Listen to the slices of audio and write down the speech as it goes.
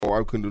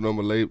wife couldn't do nothing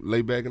but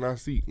lay back in our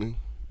seat, man.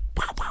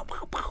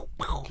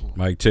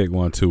 Mic check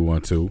 1 2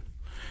 1 2.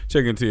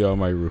 Check into y'all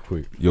mic real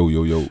quick.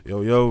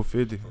 Yo,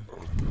 50.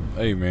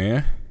 Hey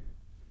man,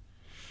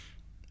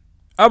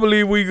 I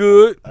believe we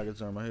good. I can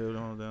turn my head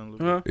on down a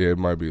little bit. Yeah, it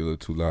might be a little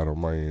too loud on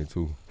my end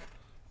too.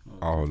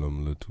 All of them a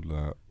little too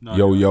loud.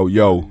 No, yo.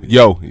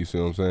 You see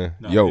what I'm saying?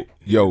 No,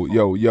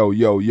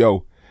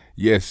 Yo.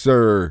 Yes,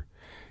 sir.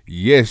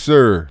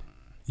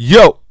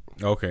 Yo.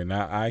 Okay,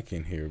 now I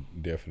can hear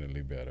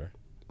definitely better.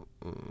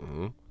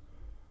 Mm-hmm.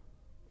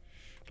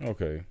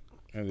 Okay,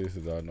 and this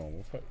is our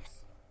normal face.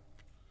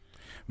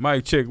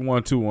 Mic check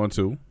 1 2 1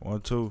 2.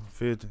 1 2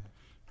 50.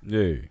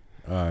 Yeah.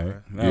 All right.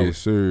 Yes,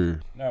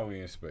 sir. Now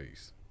we in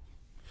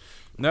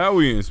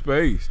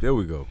space. There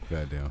we go.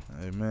 Goddamn.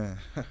 Amen.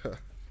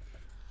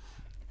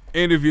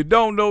 And if you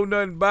don't know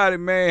nothing about it,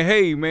 man,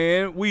 hey,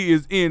 man, we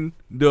is in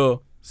the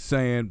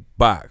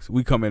Sandbox.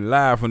 We coming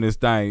live from this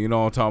thing, you know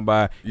what I'm talking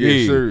about?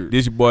 Yes, sir.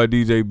 This your boy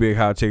DJ Big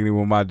Hot checking in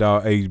with my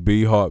dog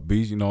HB,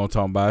 Heartbeats, you know what I'm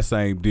talking about?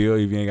 Same deal.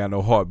 If you ain't got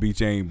no heartbeat,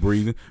 you ain't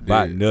breathing.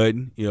 About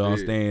nothing. You know what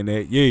I'm saying?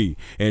 That? Yeah.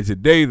 And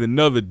today's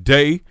another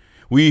day.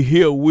 We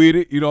here with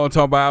it, you know what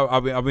I'm talking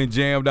about? I've been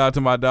jammed out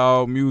to my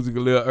dog music a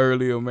little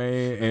earlier,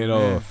 man.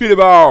 And Philly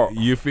ball.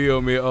 You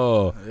feel me?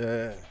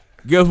 Yeah.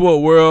 Guess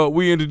what, world?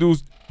 We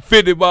introduced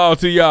 50 ball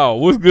to y'all.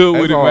 What's good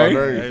with it, man?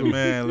 Hey,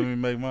 man, let me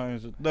make my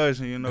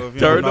introduction. You know, if you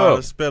Turn don't know how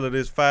up. to spell it,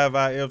 it's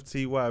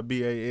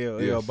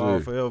 5IFTYBALL, Yes, ball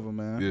sir. forever,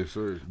 man. Yes,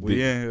 sir.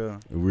 We in here.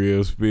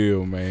 Real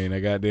spill, man. I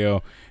got there.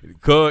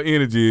 Cuz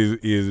Energy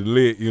is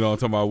lit. You know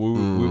what I'm talking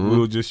about? We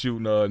were just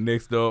shooting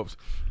next ups.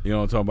 You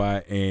know what I'm talking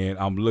about? And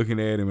I'm looking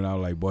at him and I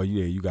was like, boy,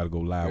 yeah, you got to go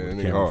live with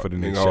the camera for the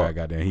next shot.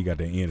 Goddamn, he got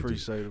that energy.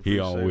 Appreciate He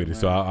on with it. man.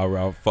 So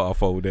I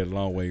forward that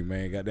long way,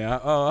 man. Goddamn.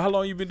 How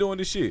long you been doing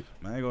this shit?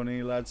 Man, I ain't gonna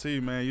even lie to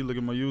you, man. You look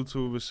at my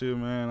YouTube and shit,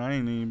 man. I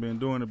ain't even been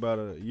doing it about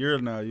a year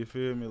now. You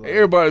feel me? Like,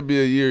 Everybody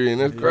be a year in.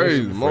 That's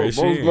crazy. Most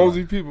fresh in. of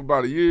these people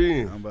about a year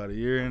in. I'm about a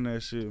year in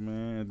that shit,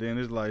 man. And then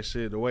it's like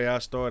shit. The way I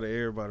started,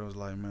 everybody was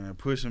like, man,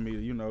 pushing me.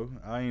 You know,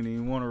 I ain't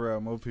even want to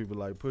rap. More people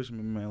like pushing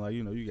me, man. Like,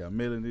 you know, you got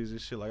melodies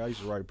and shit. Like I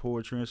used to write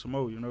poetry and some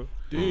more, you know.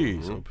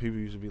 Yeah. So people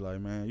used to be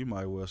like, man, you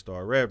might well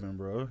start rapping,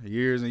 bro.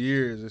 Years and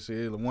years and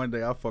shit. One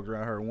day I fucked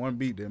around, heard one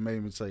beat that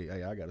made me say,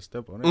 hey, I gotta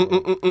step on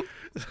that.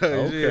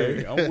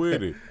 Okay, I'm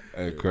with it.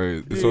 That's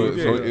crazy.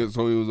 Yeah,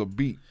 So it was a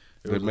beat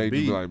that was a made you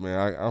beat. be like,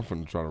 man, I'm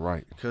finna try to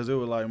write. Cause it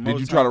was like most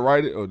Did you try to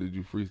write it or did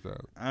you freestyle?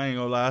 I ain't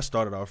gonna lie, I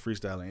started off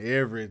freestyling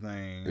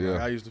everything. Yeah.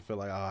 Like, I used to feel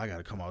like, oh, I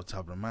gotta come off the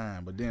top of the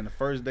mind. But then the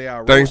first day I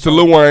wrote Thanks to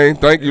something- Lil Wayne.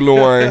 Thank you, Lil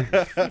Wayne.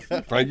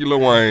 Thank you,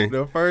 Lil Wayne.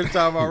 The first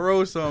time I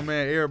wrote something,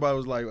 man, everybody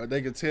was like,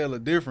 they could tell the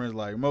difference.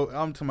 Like, I'm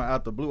talking about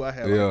out the blue, I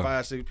had like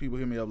 5-6 people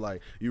hit me up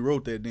like, you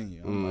wrote that, didn't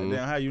you? I'm like,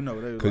 damn, how you know?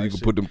 They was Because like, you can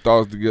shit. put them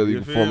thoughts together, you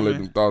You can feel formulate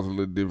me? them thoughts a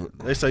little different.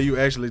 They say you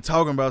actually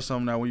talking about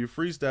something now. When you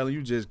freestyling,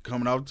 you just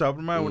coming off the top of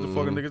the mind. What the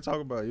fuck a nigga talk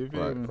about? You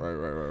feel me?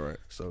 Right.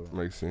 So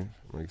Makes sense.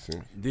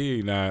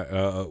 Yeah,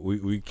 now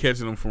we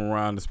catching them from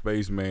around the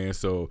space, man.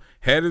 So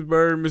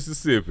Hattiesburg,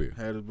 Mississippi.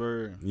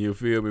 Hattiesburg. You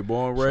feel me?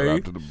 Born, Shout out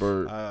raised. to the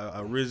bird.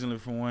 I originally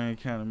from Wayne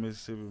County,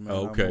 Mississippi, man.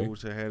 Okay. I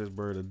moved to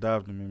Hattiesburg,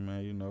 adopted me,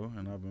 man, you know,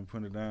 and I've been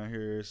putting it down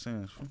here ever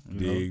since. You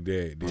Dig know,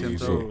 that. Dig 10 that.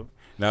 toes.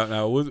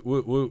 Now,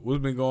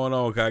 what's been going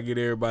on? Can I get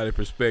everybody's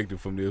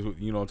perspective from this?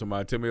 You know what I'm talking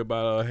about? Tell me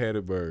about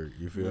Hattiesburg.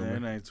 You feel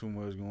Man, me? it ain't too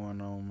much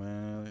going on,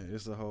 man.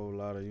 It's a whole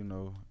lot of, you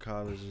know,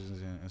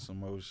 colleges and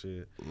some old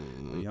shit.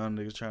 The young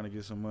niggas trying to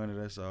get some money,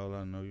 that's all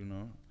I know, you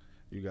know.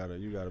 You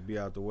gotta be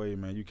out the way,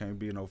 man. You can't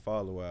be no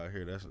follower out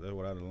here. That's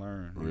what I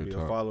learned. You Real be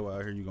talk. a follower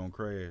out here, you gonna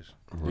crash.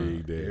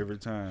 Dig that. Every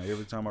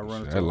time I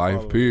run into That a life,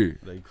 follower, period.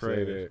 they Say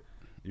crash. that.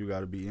 You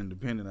gotta be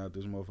independent out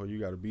this motherfucker. You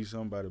gotta be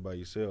somebody by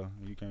yourself.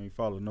 You can't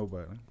follow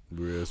nobody.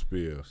 Real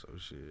spill. So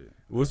shit.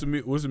 What's the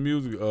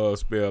music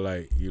spell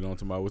like? You know what I'm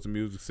talking about? What's the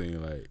music scene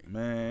like?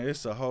 Man,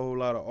 it's a whole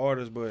lot of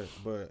artists, but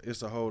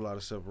it's a whole lot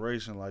of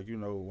separation. Like, you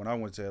know, when I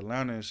went to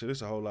Atlanta and shit,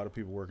 it's a whole lot of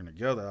people working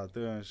together out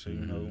there and shit.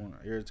 You know,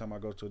 every time I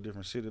go to a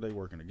different city, they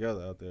working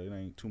together out there. It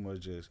ain't too much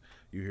just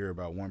you hear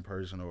about one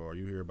person or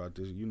you hear about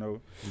this, you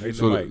know. Get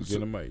So-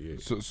 the mic, yeah.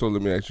 So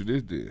let me ask you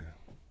this then.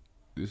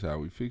 This is how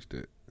we fix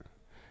that.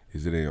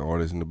 Is it any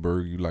artist in the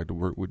burg you like to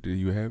work with that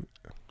you have it?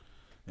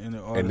 And the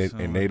And artists,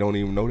 they don't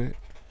even know that?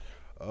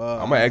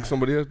 I'm going to ask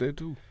somebody else that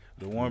too.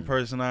 The one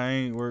person I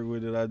ain't worked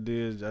with that I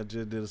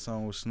just did a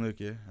song with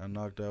Snooki. I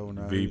knocked that one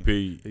out.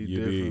 VP, He you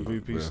different.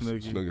 did. VP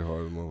Snooki. Snooki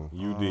hard as mother.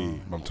 You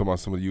did. I'm talking about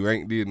somebody you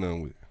ain't did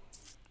nothing with.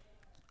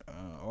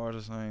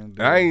 Artists I ain't.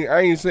 I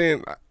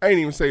ain't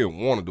even saying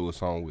want to do a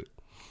song with.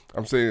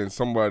 I'm saying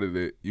somebody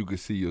that you could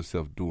see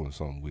yourself doing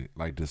something with.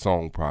 Like the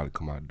song probably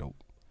come out dope.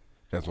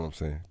 That's what I'm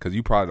saying. Cause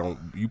you probably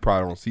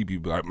don't see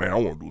people like, man, I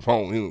want to do a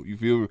song with him. You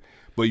feel me?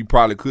 But you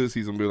probably could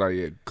see somebody like,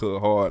 yeah, cut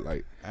hard.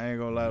 Like I ain't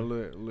gonna lie,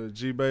 little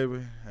G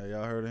Baby. Hey,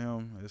 y'all heard of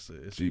him? It's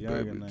G a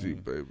younger Baby, name. G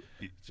Baby.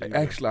 G-Baby.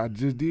 Actually, I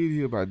just did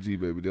hear about G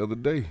Baby the other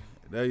day.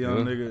 That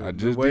young nigga, I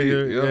just the way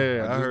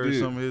did. I heard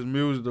some of his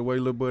music, the way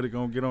Lil Buddy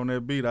gonna get on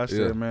that beat. I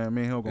said, man,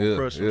 me and him gonna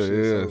crush some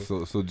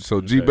shit. So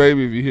G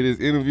Baby, if you hear this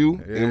interview,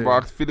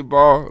 inbox 50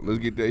 ball. Let's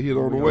get that hit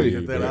on the way.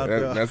 Get that out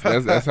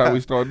there. That's how we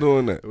start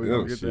doing that. We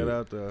gonna get that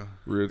out there.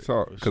 Real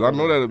talk, because I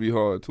know that'll be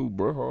hard too,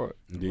 bro. Hard.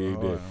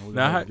 Yeah.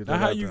 Now,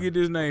 how you get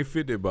this name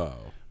 50 Ball?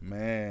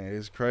 Man,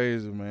 it's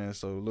crazy, man.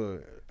 So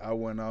look, I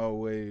wasn't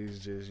always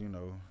just,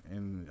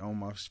 on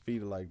my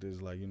feet like this.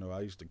 Like,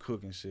 I used to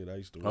cook and shit. I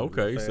used to work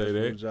fast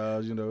food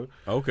jobs,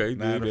 Okay,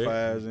 9 to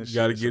 5s and shit. You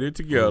gotta get it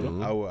together.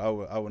 I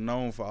was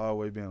known for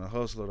always being a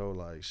hustler though.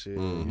 Like shit,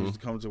 used to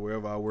come to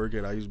wherever I work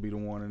at. I used to be the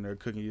one in there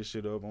cooking your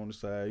shit up on the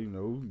side.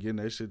 Getting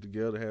that shit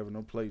together, having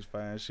them plates,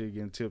 fine shit,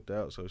 getting tipped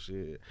out. So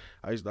shit,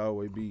 I used to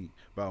always be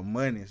about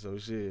money. So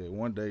shit,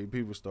 one day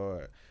people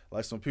start.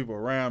 Like some people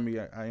around me,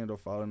 I ended up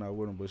falling out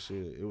with them, but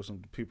shit, it was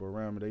some people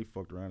around me, they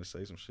fucked around and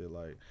say some shit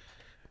like,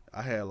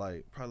 I had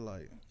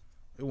probably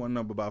it wasn't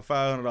nothing but about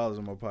 $500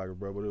 in my pocket,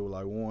 bro, but it was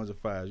like ones and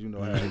fives, you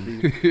know how it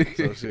be.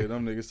 So shit,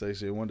 them niggas say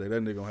shit, one day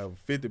that nigga gonna have a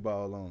 50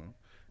 ball on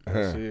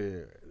him.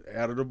 Shit,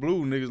 out of the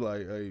blue, niggas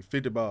like, hey,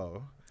 50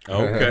 ball.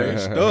 Okay.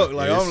 Stuck.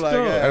 Like, I'm like,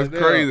 that's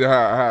crazy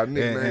how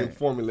nickname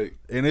formulate.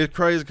 And it's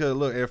crazy because,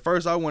 look, at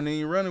first I wasn't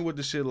even running with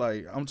the shit.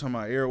 Like, I'm talking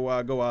about everywhere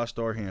I go, I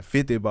start hearing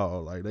 50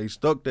 ball. Like, they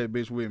stuck that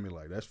bitch with me.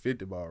 Like, that's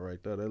 50 ball right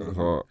there. That's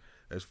hard.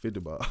 That's 50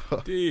 ball.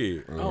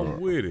 Dude,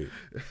 I'm with it.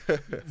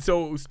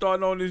 So,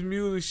 starting on this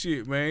music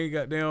shit, man,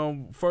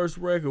 goddamn first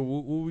record,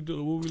 what we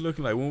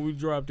looking like? When we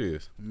drop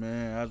this?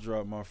 Man, I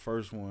dropped my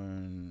first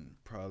one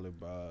probably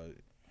by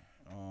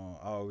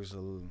August,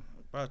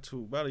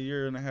 about a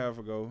year and a half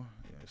ago.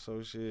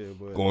 So shit,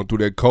 but going through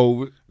that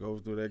COVID.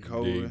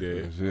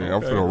 Yeah,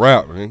 I'm finna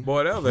rap, man.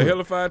 Boy, that was a hell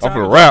of a time. I'm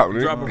finna rap,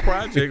 man. Drop a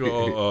project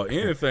or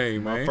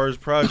anything, man. My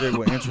first project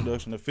was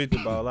Introduction to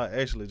 50 Ball. I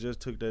actually just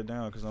took that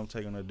down because I'm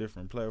taking a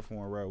different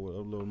platform route with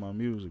uploading my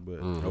music.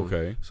 But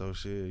okay. So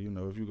shit,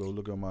 if you go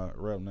look at my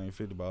rap name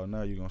 50 Ball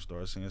now, you're gonna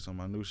start seeing some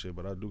of my new shit.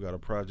 But I do got a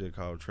project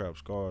called Trap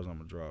Scars. I'm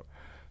gonna drop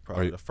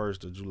probably the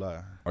 1st of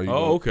July.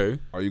 Okay.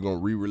 Are you gonna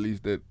re-release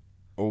that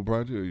old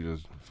project or you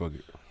just fuck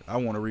it? I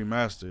want to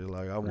remaster it.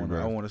 Like I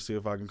want to see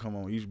if I can come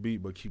on each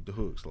beat, but keep the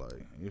hooks.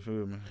 Like, you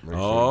feel me?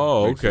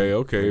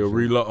 Okay.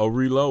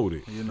 Reload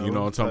it. You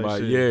know what I'm talking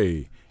about?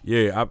 Shit.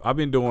 Yeah. I've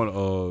been doing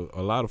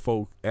a lot of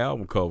folk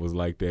album covers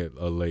like that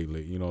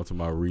lately. You know what I'm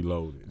talking about?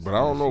 Reloaded. But I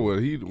don't know what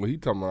he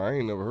talking about. I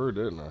ain't never heard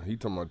that. Now he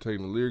talking about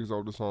taking the lyrics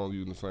off the song,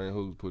 using the same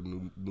hooks,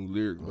 putting new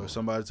lyrics. But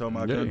somebody told me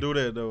I couldn't do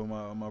that though.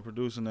 My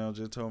producer now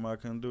just told me I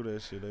couldn't do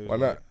that shit. Why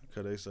not?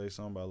 Because they say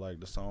something about like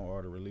the song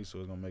or the release, so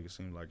it's gonna make it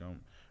seem like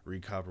I'm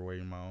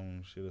recopyrighting my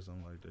own shit or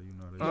something like that. You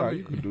know what I mean?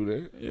 You could do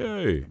that.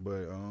 Yeah.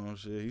 But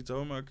shit, he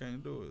told me I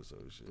can't do it, so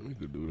shit. You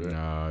could do that.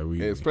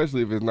 And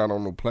especially if it's not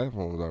on no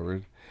platforms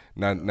already.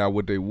 Now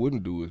what they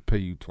wouldn't do is pay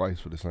you twice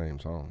for the same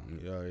song.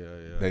 Yeah.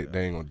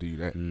 They ain't gonna do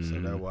that. So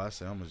that's why I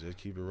say I'm gonna just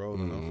keep it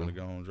rolling. I'm finna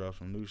go and drop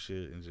some new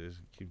shit and just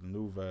keep the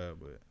new vibe.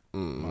 But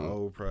my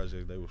old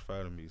project, they was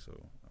fighting me, so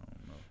I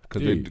don't know.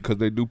 Cause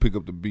they do pick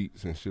up the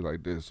beats and shit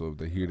like that. So if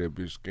they hear that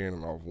bitch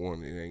scanning off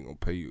one, it ain't gonna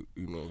pay you.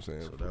 You know what I'm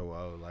saying? So that's why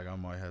I was like, I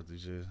might have to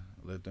just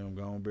let them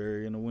go and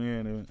bury in the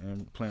wind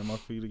and plant my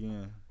feet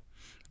again.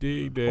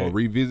 Dig that. Or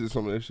revisit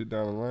some of that shit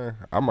down the line.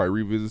 I might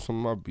revisit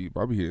some of my beats.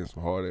 I be hearing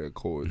some hard ass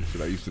chords and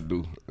shit I used to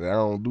do that I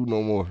don't do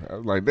no more. I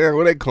was like, damn,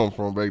 where that come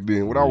from back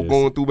then? What I was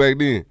going through back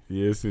then?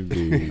 Yes,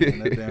 indeed.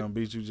 And that damn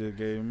beat you just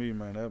gave me,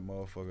 man, that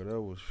motherfucker, that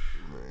was...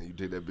 Man, you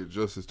did that bitch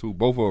justice too.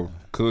 Both of them.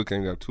 Cook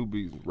ain't got 2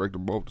 beats. Wrecked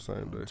them both the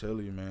same day. I'm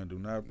telling you, man, do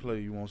not play.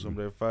 You want some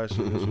of that fight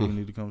shit, that's what you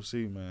need to come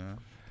see, man.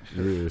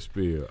 Real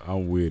spill.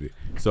 I'm with it.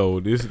 So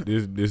this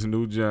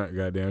new junk,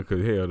 goddamn,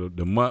 because hell,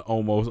 the month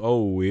almost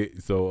over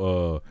with.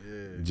 So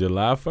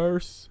July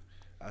 1st?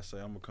 I say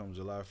I'm gonna come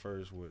July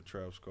 1st with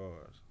Trap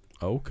Scars.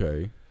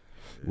 Okay.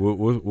 Yeah.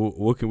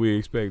 What can we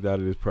expect out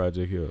of this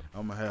project here?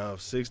 I'm gonna have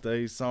 6 to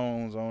 8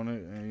 songs on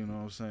it, and you know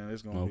what I'm saying.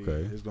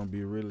 It's gonna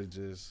be really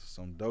just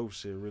some dope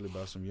shit, really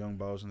about some young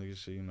boss nigga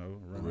shit,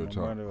 running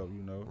my money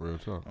up, Real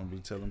talk. I'm gonna be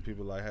telling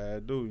people like how I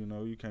do,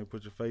 you can't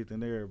put your faith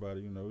in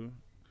everybody,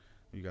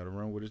 You gotta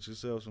run with it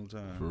yourself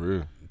sometimes. For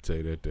real.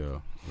 Say that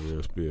there.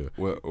 Real spill.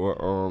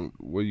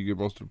 Where you get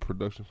most of the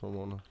production from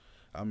on there?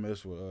 I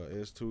mess with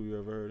S2. You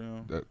ever heard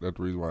him? That's the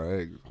reason why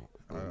I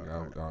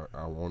asked.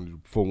 I wanted to,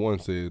 for one,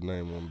 say his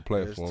name on the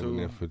platform, and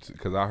then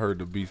because I heard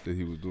the beats that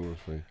he was doing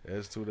for me.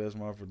 S2, that's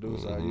my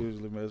producer. I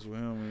usually mess with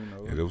him.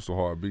 Yeah, there was some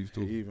hard beats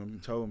too. He even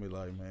told me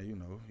like, man,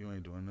 you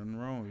ain't doing nothing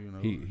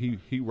wrong.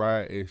 He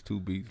ride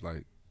S2 beats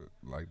like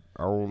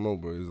I don't know,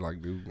 but it's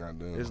like dude not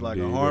done. It's like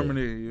a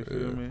harmony, you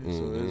feel me?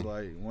 So it's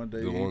like one day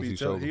he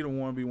don't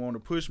want to be wanting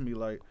to push me.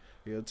 Like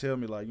he'll tell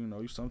me like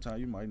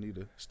sometimes you might need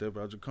to step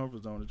out your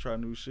comfort zone and try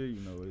new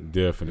shit.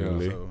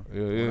 Definitely. So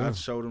when I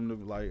showed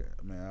him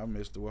I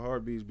missed it with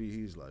Heartbeats beat.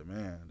 He's like,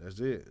 man, that's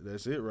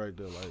it right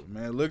there. Like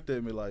man, looked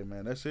at me like,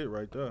 man, that's it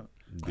right there.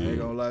 I ain't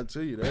gonna lie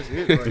to you, that's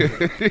it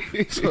right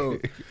there. So,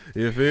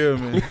 you feel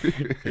me?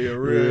 He a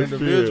real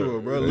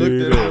individual, bro.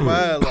 Looked at him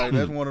eyes like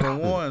that's one of the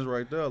ones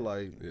right there.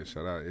 Like, yeah,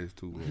 shout out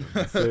S2, man.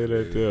 Say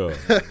that there.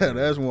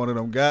 that's one of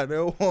them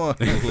goddamn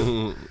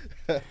ones.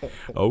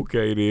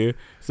 Okay then.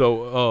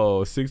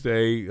 So 6 to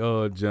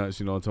 8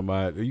 junks, you know what I'm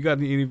talking about. You got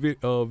any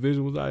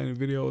visuals out, any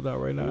videos out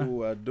right now?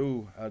 Ooh, I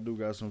do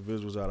got some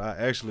visuals out. I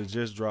actually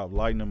just dropped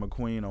Lightning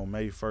McQueen on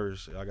May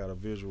 1st. I got a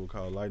visual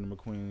called Lightning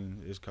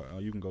McQueen. It's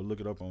called, you can go look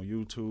it up on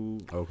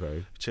YouTube.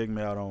 Okay. Check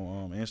me out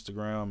on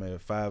Instagram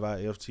at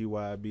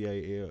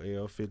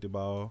 5IFTYBALL 50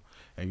 ball.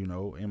 And you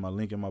know, in my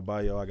link in my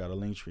bio, I got a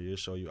link tree. It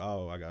show you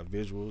all. I got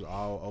visuals,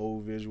 all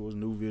old visuals,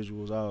 new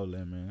visuals, all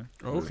that, man.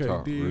 Okay,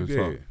 dig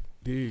that.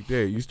 Dig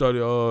that. You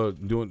started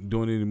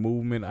doing any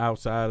movement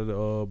outside of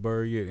the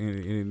Bird yet?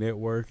 Any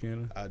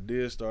networking? I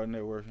did start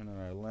networking in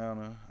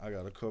Atlanta. I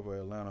got a couple of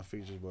Atlanta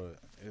features, but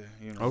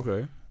you know,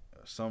 okay,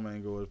 some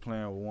ain't go as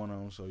planned with one of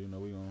them. So you know,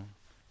 we gonna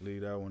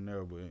leave that one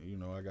there. But you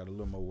know, I got a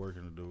little more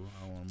working to do.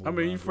 I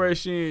mean, you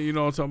fresh in, you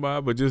know what I'm talking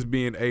about, but just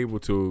being able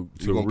to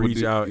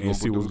reach out and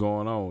see what's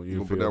going on. You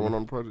gonna put that one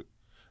on the project?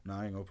 No,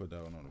 I ain't gonna put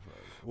that one on the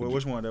project. Well,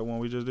 which one? That one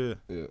we just did?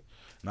 Yeah.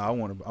 No, I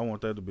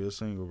want that to be a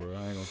single, bro.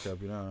 I ain't gonna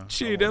cap you down.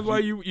 Shit, that's why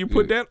you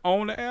put that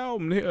on the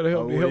album to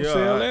help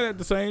sell that at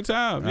the same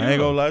time. I ain't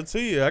gonna lie to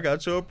you. I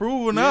got your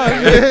approval now.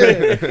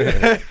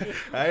 Yeah.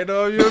 I ain't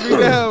know if you'll be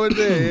down with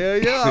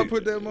that. Yeah, I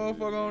put that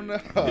motherfucker on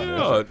now.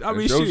 Yeah, I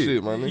mean,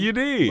 shit, my you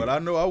did. But I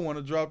know I want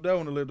to drop that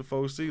one to let the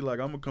folks see. Like,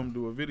 I'm gonna come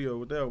do a video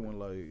with that one.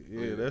 Like,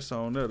 yeah, that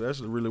song there, that's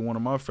really one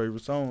of my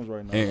favorite songs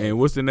right now. And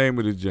what's the name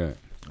of the joint?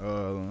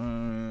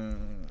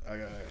 I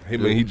got. Hey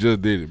man, he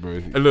just did it, bro.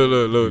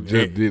 Look,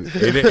 just did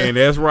it. And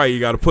that's right. You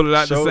got to pull it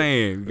out the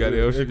sand. You got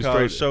to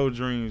call Show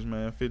Dreams,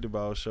 man. 50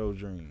 ball Show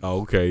Dreams.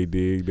 Okay,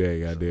 dig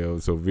that, goddamn.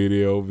 So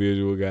video,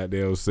 visual,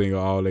 goddamn, single,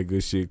 all that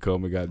good shit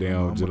coming,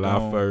 goddamn, July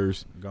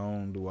 1st.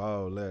 Gonna do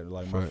all that.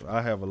 Like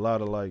I have a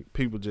lot of like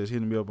people just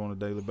hitting me up on a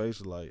daily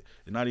basis. Like,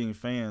 not even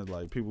fans.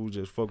 Like people who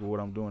just fuck with what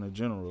I'm doing in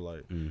general.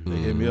 Like they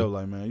hit me up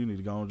like, man, you need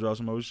to go and drop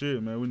some more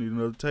shit, man. We need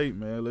another tape,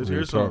 man. Let's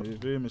hear something. You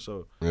feel me?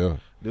 So yeah,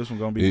 this one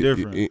gonna be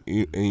different.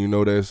 And you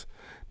know that's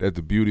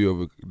the beauty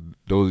of it.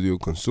 Those are your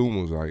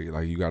consumers.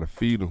 Like you gotta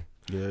feed them.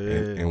 Yeah.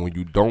 And when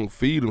you don't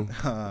feed them,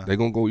 they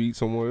gonna go eat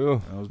somewhere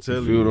else. I was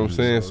telling you. You Feel what I'm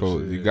saying? So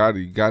you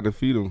gotta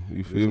feed them.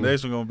 You feel me? This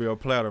next one gonna be a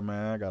platter,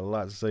 man. I got a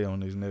lot to say on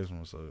this next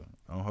one, so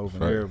I'm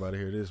hoping everybody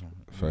hear this one.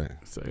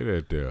 Fact. Say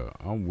that there.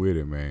 I'm with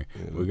it, man.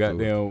 We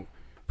goddamn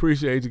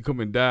appreciate you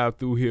coming dive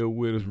through here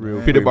with us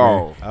real quick.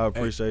 Ball. I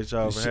appreciate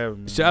y'all for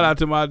having me. Shout out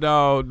to my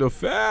dog, the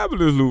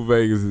fabulous Lou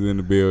Vegas is in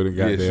the building.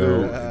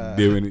 Goddamn,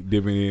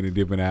 dipping in and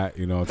dipping out.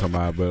 You know what I'm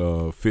talking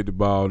about? But 50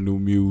 ball, new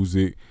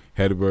music.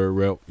 Had the Bird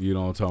rep, you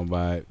know what I'm talking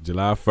about.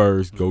 July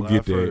 1st, go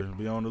get that.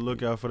 Be on the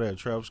lookout for that.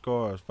 Trap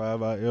Scars,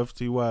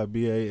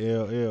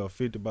 5IFTYBALL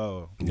 50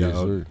 ball. Yes,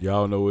 sir.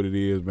 Y'all know what it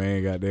is,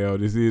 man. Goddamn,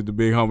 this is the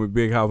big homie,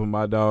 big house with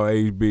my dog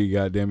HB.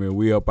 Goddamn it,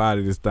 we up out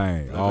of this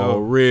thing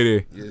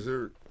already. Yes,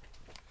 sir.